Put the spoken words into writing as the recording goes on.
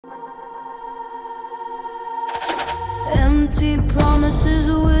Empty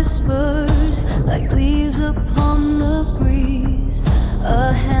promises whispered like leaves upon the breeze.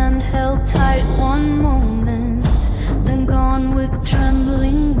 A hand held tight one moment, then gone with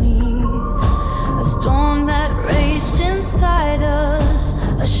trembling knees. A storm that raged inside us,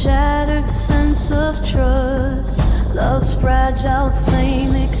 a shattered sense of trust. Love's fragile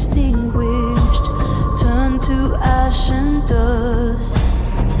flame extinguished, turned to ash and dust.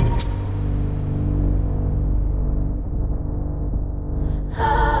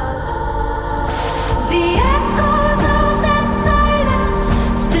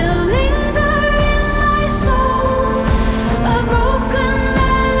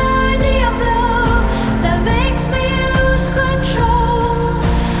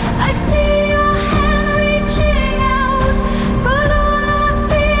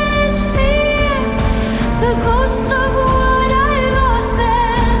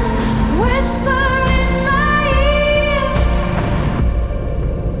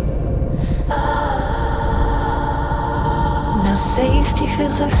 Safety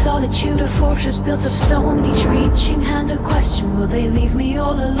feels like solitude, a fortress built of stone. Each reaching hand a question, will they leave me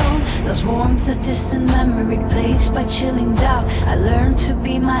all alone? Love's warmth, a distant memory replaced by chilling doubt. I learned to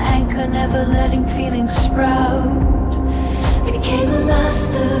be my anchor, never letting feelings sprout. Became a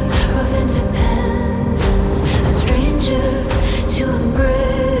master of independence, a stranger to embrace.